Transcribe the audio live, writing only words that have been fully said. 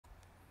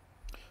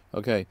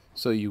Okay,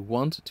 so you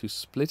want to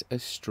split a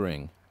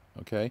string.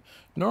 Okay,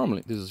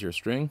 normally this is your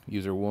string,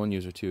 user 1,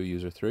 user 2,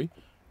 user 3.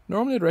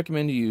 Normally I'd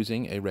recommend you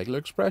using a regular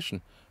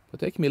expression, but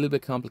they can be a little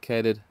bit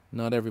complicated.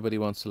 Not everybody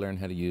wants to learn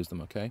how to use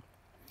them, okay?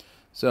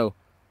 So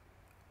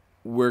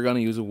we're going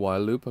to use a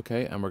while loop,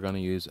 okay, and we're going to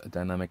use a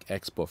dynamic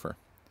XBuffer.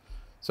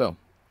 So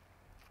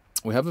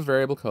we have a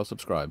variable called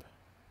subscribe,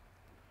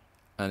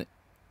 and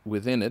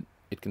within it,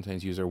 it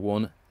contains user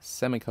 1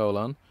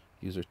 semicolon,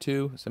 user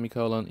 2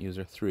 semicolon,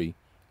 user 3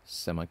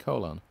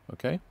 semicolon,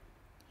 okay?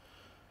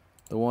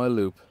 The while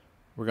loop,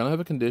 we're going to have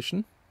a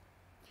condition.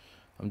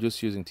 I'm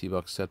just using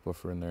tbox set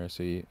buffer in there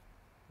so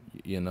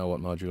you know what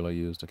module I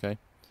used, okay?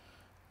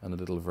 And a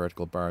little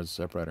vertical bars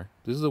separator.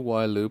 This is a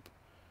while loop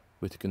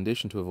with the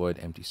condition to avoid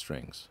empty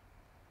strings.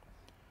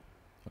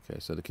 Okay,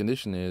 so the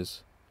condition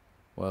is,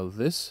 while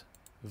this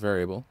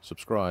variable,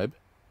 subscribe,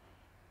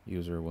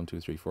 user 1, 2,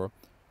 3, 4,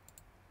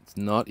 it's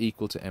not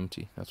equal to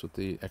empty. That's what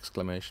the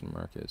exclamation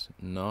mark is.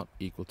 Not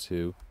equal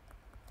to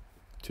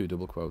two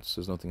double quotes.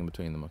 There's nothing in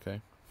between them,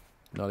 okay?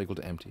 Not equal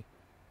to empty.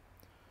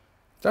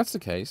 If that's the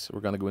case,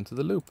 we're going to go into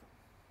the loop.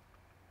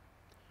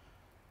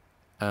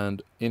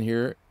 And in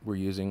here, we're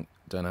using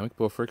dynamic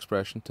buffer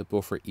expression to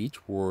buffer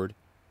each word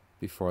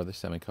before the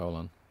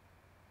semicolon.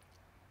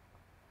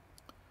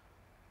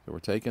 So we're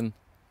taking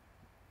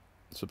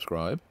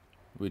subscribe,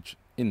 which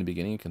in the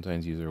beginning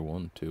contains user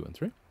 1, 2, and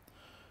 3.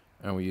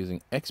 And we're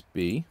using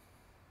XB,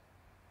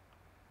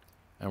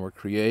 and we're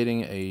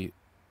creating a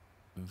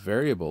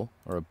variable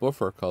or a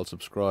buffer called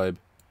subscribe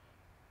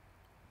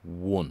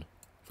 1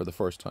 for the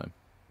first time,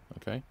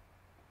 okay?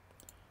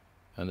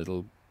 And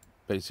it'll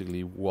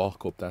basically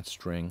walk up that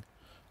string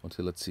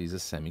until it sees a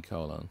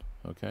semicolon,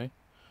 okay?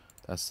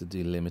 That's the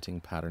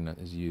delimiting pattern that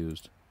is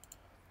used.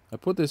 I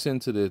put this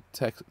into the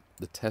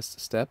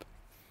test step.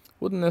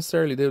 Wouldn't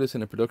necessarily do this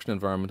in a production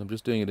environment. I'm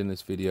just doing it in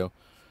this video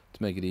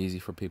to make it easy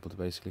for people to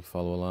basically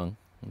follow along,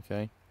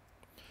 okay?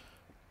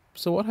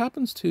 So what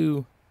happens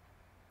to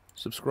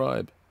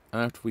subscribe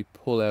after we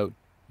pull out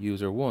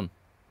user 1?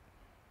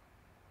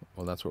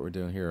 Well, that's what we're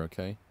doing here,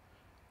 okay?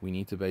 We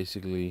need to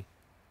basically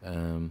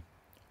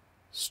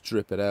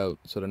strip it out,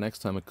 so the next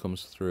time it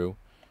comes through,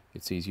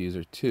 it sees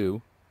user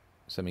 2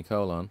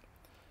 semicolon,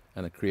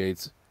 and it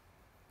creates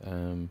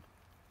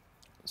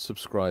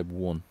subscribe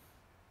 1.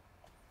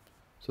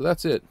 So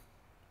that's it.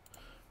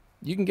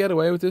 You can get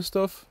away with this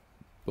stuff,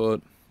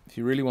 but if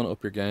you really want to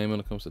up your game when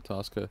it comes to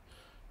Tosca,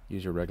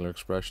 use your regular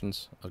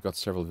expressions. I've got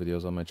several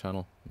videos on my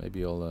channel.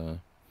 Maybe I'll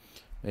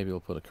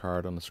put a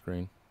card on the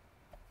screen.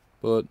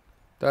 But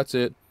that's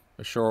it,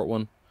 a short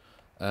one.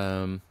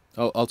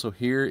 Oh, also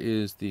here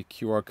is the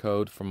QR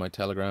code from my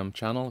Telegram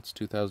channel. It's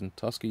 2,000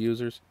 Tosca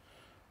users,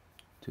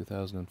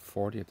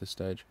 2,040 at this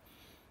stage.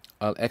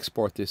 I'll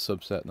export this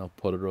subset and I'll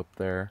put it up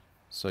there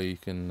so you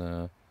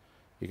can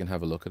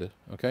have a look at it.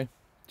 Okay,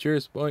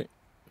 cheers, bye.